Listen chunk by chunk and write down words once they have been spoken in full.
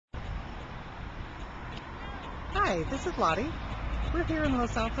Hi, this is Lottie. We're here in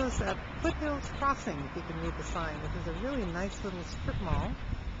Los Altos at Foothill Crossing, if you can read the sign, which is a really nice little strip mall,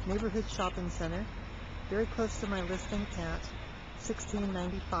 neighborhood shopping center, very close to my listing at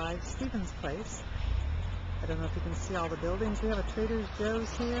 1695 Stevens Place. I don't know if you can see all the buildings. We have a Trader Joe's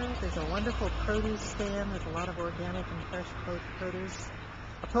here. There's a wonderful produce stand. There's a lot of organic and fresh produce.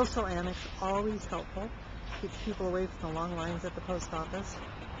 A postal annex, always helpful. Keeps people away from the long lines at the post office.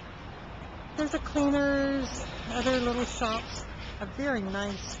 There's a cleaners, other little shops, a very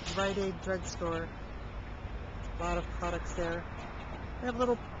nice Rite Aid drugstore. A lot of products there. We have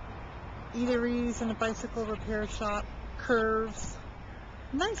little eateries and a bicycle repair shop, curves.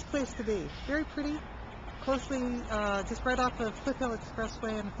 Nice place to be. Very pretty. Closely, just right off of Foothill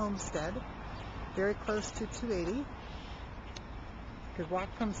Expressway and Homestead. Very close to 280. You could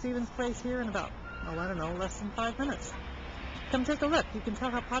walk from Stevens Place here in about, I don't know, less than 5 minutes. Come take a look. You can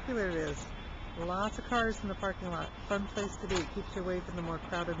tell how popular it is. Lots of cars in the parking lot. Fun place to be. Keeps you away from the more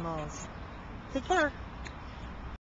crowded malls. Take care.